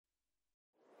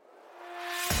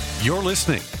You're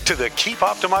listening to the Keep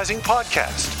Optimizing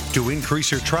podcast to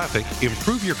increase your traffic,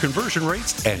 improve your conversion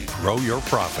rates, and grow your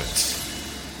profits.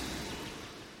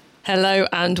 Hello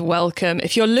and welcome.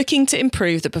 If you're looking to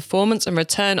improve the performance and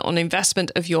return on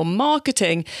investment of your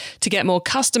marketing to get more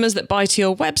customers that buy to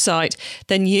your website,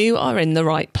 then you are in the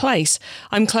right place.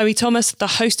 I'm Chloe Thomas, the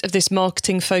host of this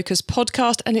Marketing Focus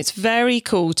podcast, and it's very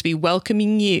cool to be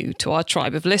welcoming you to our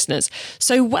tribe of listeners.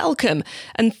 So welcome,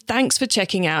 and thanks for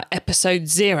checking out episode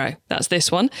 0, that's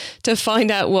this one, to find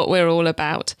out what we're all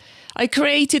about. I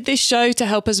created this show to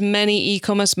help as many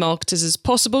e-commerce marketers as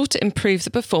possible to improve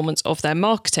the performance of their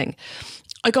marketing.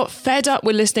 I got fed up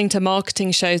with listening to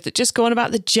marketing shows that just go on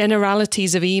about the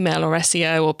generalities of email or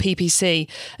SEO or PPC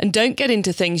and don't get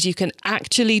into things you can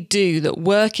actually do that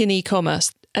work in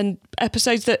e-commerce, and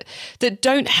episodes that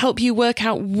don't help you work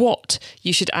out what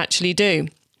you should actually do.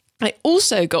 I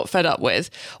also got fed up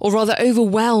with, or rather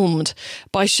overwhelmed,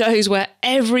 by shows where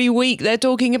every week they're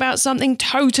talking about something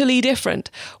totally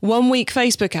different. One week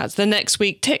Facebook ads, the next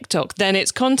week TikTok, then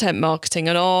it's content marketing,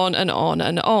 and on and on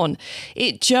and on.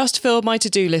 It just filled my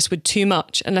to-do list with too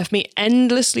much and left me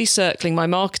endlessly circling my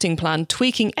marketing plan,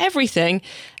 tweaking everything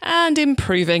and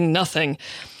improving nothing.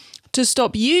 To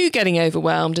stop you getting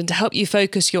overwhelmed and to help you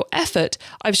focus your effort,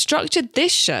 I've structured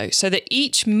this show so that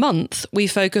each month we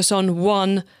focus on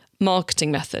one marketing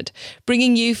method,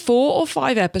 bringing you 4 or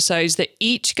 5 episodes that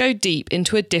each go deep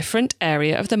into a different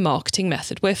area of the marketing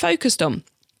method we're focused on.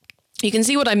 You can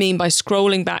see what I mean by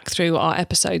scrolling back through our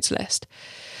episodes list.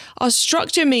 Our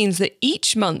structure means that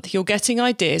each month you're getting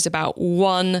ideas about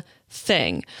one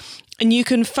thing, and you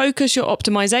can focus your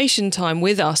optimization time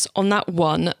with us on that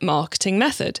one marketing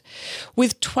method.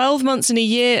 With 12 months in a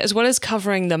year, as well as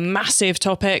covering the massive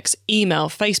topics, email,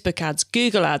 Facebook ads,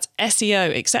 Google ads,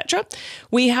 SEO, etc.,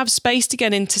 we have space to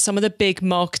get into some of the big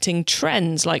marketing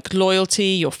trends like loyalty,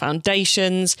 your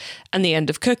foundations, and the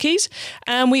end of cookies.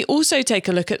 And we also take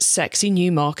a look at sexy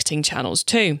new marketing channels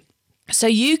too. So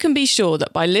you can be sure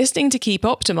that by listening to Keep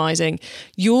Optimizing,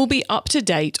 you'll be up to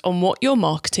date on what your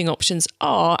marketing options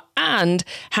are and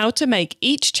how to make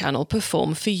each channel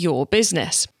perform for your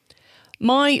business.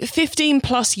 My 15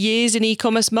 plus years in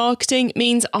e-commerce marketing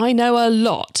means I know a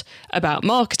lot about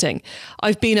marketing.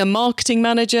 I've been a marketing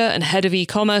manager and head of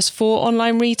e-commerce for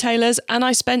online retailers, and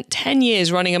I spent 10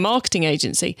 years running a marketing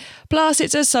agency. Plus,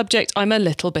 it's a subject I'm a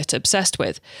little bit obsessed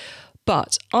with.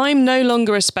 But I'm no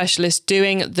longer a specialist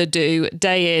doing the do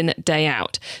day in, day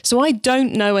out, so I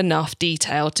don't know enough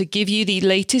detail to give you the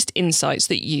latest insights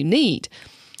that you need.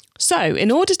 So,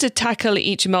 in order to tackle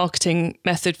each marketing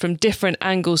method from different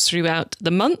angles throughout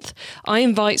the month, I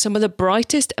invite some of the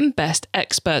brightest and best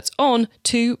experts on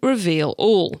to reveal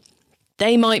all.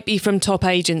 They might be from top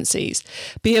agencies,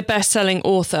 be a best-selling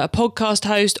author, a podcast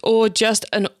host, or just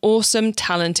an awesome,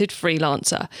 talented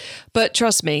freelancer. But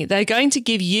trust me, they're going to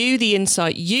give you the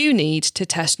insight you need to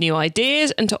test new ideas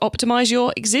and to optimize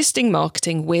your existing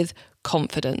marketing with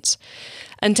confidence.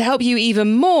 And to help you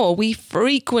even more, we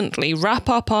frequently wrap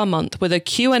up our month with a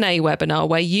Q&A webinar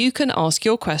where you can ask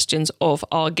your questions of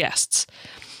our guests.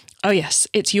 Oh yes,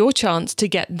 it's your chance to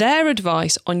get their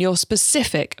advice on your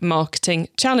specific marketing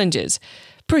challenges.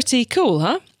 Pretty cool,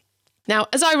 huh? Now,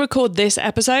 as I record this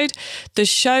episode, the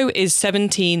show is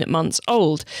 17 months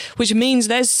old, which means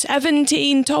there's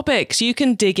 17 topics you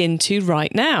can dig into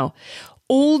right now.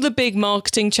 All the big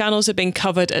marketing channels have been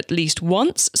covered at least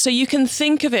once, so you can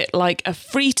think of it like a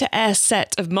free-to-air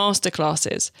set of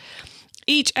masterclasses.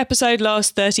 Each episode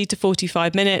lasts 30 to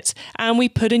 45 minutes, and we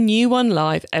put a new one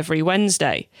live every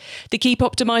Wednesday. The Keep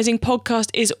Optimizing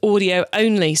podcast is audio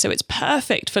only, so it's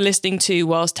perfect for listening to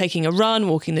whilst taking a run,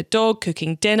 walking the dog,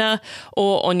 cooking dinner,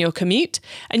 or on your commute.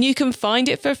 And you can find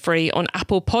it for free on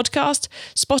Apple Podcast,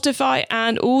 Spotify,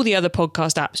 and all the other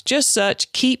podcast apps. Just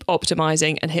search Keep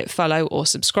Optimizing and hit follow or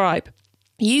subscribe.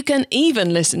 You can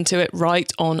even listen to it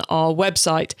right on our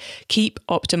website,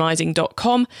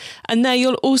 keepoptimizing.com, and there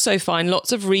you'll also find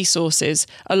lots of resources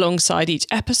alongside each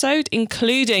episode,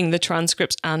 including the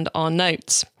transcripts and our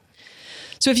notes.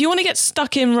 So if you want to get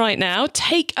stuck in right now,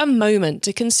 take a moment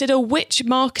to consider which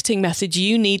marketing method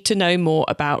you need to know more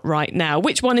about right now.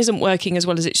 Which one isn't working as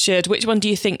well as it should? Which one do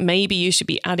you think maybe you should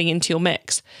be adding into your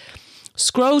mix?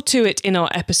 Scroll to it in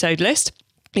our episode list.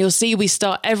 You'll see we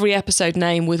start every episode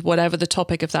name with whatever the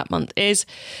topic of that month is.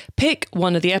 Pick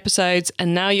one of the episodes,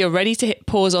 and now you're ready to hit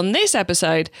pause on this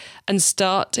episode and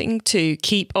starting to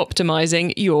keep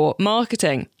optimizing your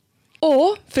marketing.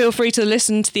 Or feel free to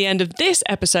listen to the end of this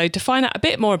episode to find out a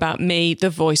bit more about me, the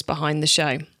voice behind the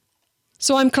show.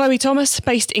 So I'm Chloe Thomas,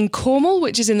 based in Cornwall,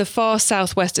 which is in the far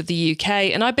southwest of the UK,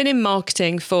 and I've been in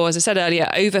marketing for, as I said earlier,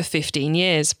 over 15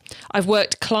 years. I've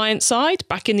worked client side.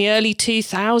 Back in the early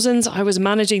 2000s, I was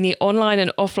managing the online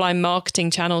and offline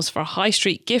marketing channels for a high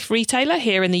street gift retailer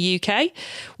here in the UK.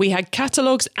 We had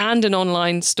catalogues and an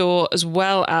online store, as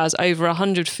well as over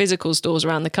 100 physical stores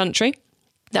around the country.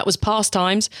 That was past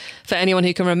times for anyone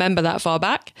who can remember that far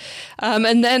back.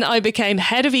 And then I became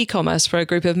head of e-commerce for a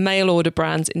group of mail order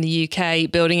brands in the UK,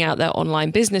 building out their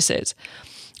online businesses.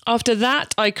 After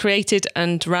that, I created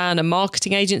and ran a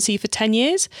marketing agency for 10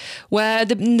 years, where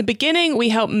in the beginning, we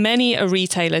helped many a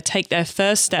retailer take their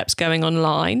first steps going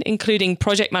online, including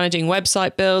project managing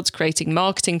website builds, creating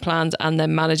marketing plans, and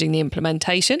then managing the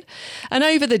implementation. And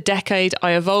over the decade,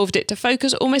 I evolved it to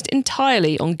focus almost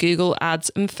entirely on Google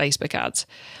Ads and Facebook ads.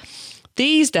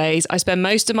 These days, I spend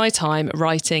most of my time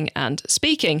writing and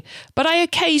speaking, but I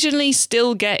occasionally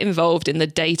still get involved in the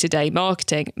day-to-day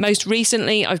marketing. Most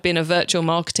recently, I've been a virtual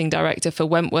marketing director for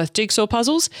Wentworth Jigsaw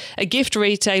Puzzles, a gift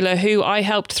retailer who I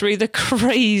helped through the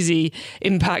crazy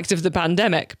impact of the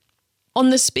pandemic. On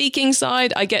the speaking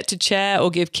side, I get to chair or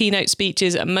give keynote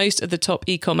speeches at most of the top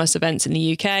e-commerce events in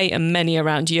the UK and many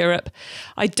around Europe.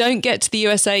 I don't get to the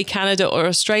USA, Canada or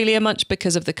Australia much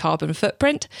because of the carbon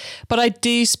footprint, but I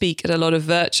do speak at a lot of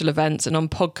virtual events and on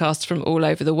podcasts from all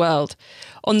over the world.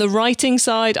 On the writing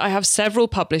side, I have several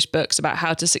published books about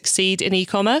how to succeed in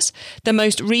e-commerce. The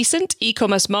most recent,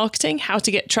 E-commerce Marketing, How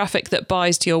to Get Traffic That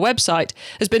Buys to Your Website,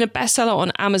 has been a bestseller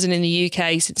on Amazon in the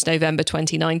UK since November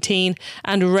 2019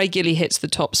 and regularly hits the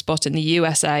top spot in the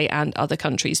USA and other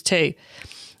countries too.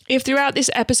 If throughout this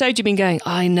episode you've been going,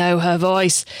 I know her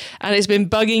voice, and it's been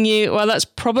bugging you, well, that's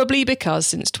probably because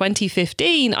since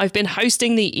 2015, I've been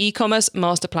hosting the E-commerce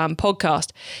Masterplan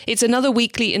podcast. It's another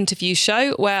weekly interview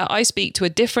show where I speak to a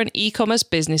different e-commerce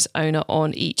business owner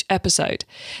on each episode.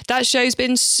 That show's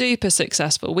been super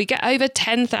successful. We get over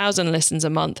 10,000 listens a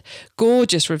month,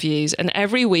 gorgeous reviews, and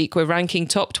every week we're ranking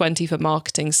top 20 for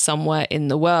marketing somewhere in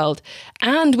the world.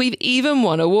 And we've even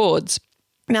won awards.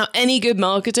 Now, any good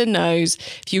marketer knows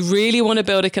if you really want to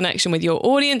build a connection with your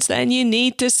audience, then you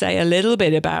need to say a little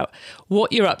bit about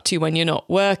what you're up to when you're not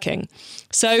working.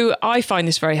 So I find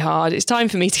this very hard. It's time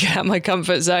for me to get out of my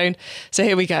comfort zone. So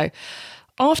here we go.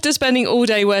 After spending all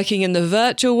day working in the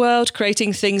virtual world,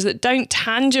 creating things that don't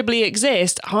tangibly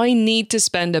exist, I need to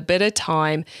spend a bit of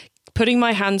time putting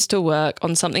my hands to work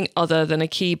on something other than a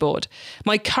keyboard.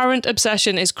 My current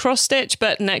obsession is cross-stitch,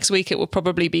 but next week it will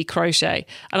probably be crochet.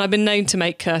 And I've been known to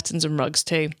make curtains and rugs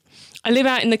too. I live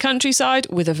out in the countryside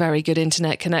with a very good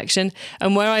internet connection,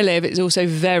 and where I live is also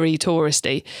very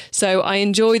touristy. So I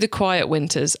enjoy the quiet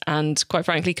winters and, quite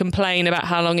frankly, complain about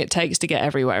how long it takes to get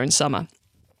everywhere in summer.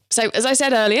 So, as I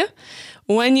said earlier,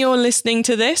 when you're listening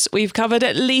to this, we've covered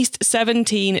at least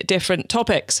 17 different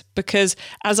topics because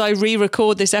as I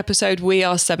re-record this episode, we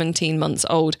are 17 months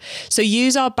old. So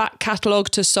use our back catalogue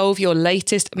to solve your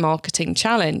latest marketing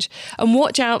challenge. And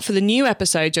watch out for the new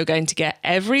episodes you're going to get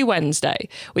every Wednesday,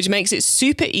 which makes it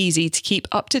super easy to keep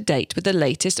up to date with the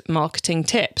latest marketing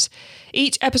tips.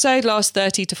 Each episode lasts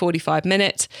 30 to 45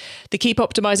 minutes. The Keep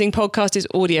Optimizing podcast is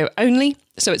audio only,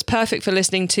 so it's perfect for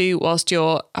listening to whilst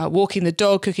you're walking the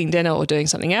dog, cooking dinner, or doing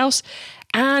something else.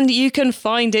 And you can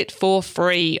find it for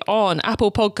free on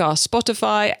Apple Podcasts,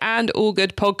 Spotify, and all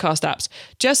good podcast apps.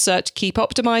 Just search Keep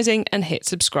Optimizing and hit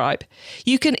subscribe.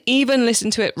 You can even listen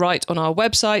to it right on our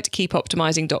website,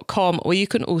 keepoptimizing.com, or you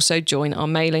can also join our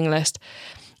mailing list.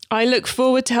 I look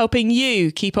forward to helping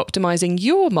you keep optimizing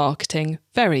your marketing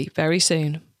very, very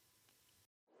soon.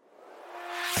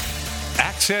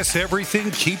 Access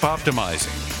everything Keep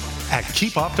Optimizing at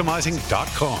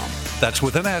keepoptimizing.com. That's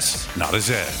with an S, not a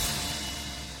Z.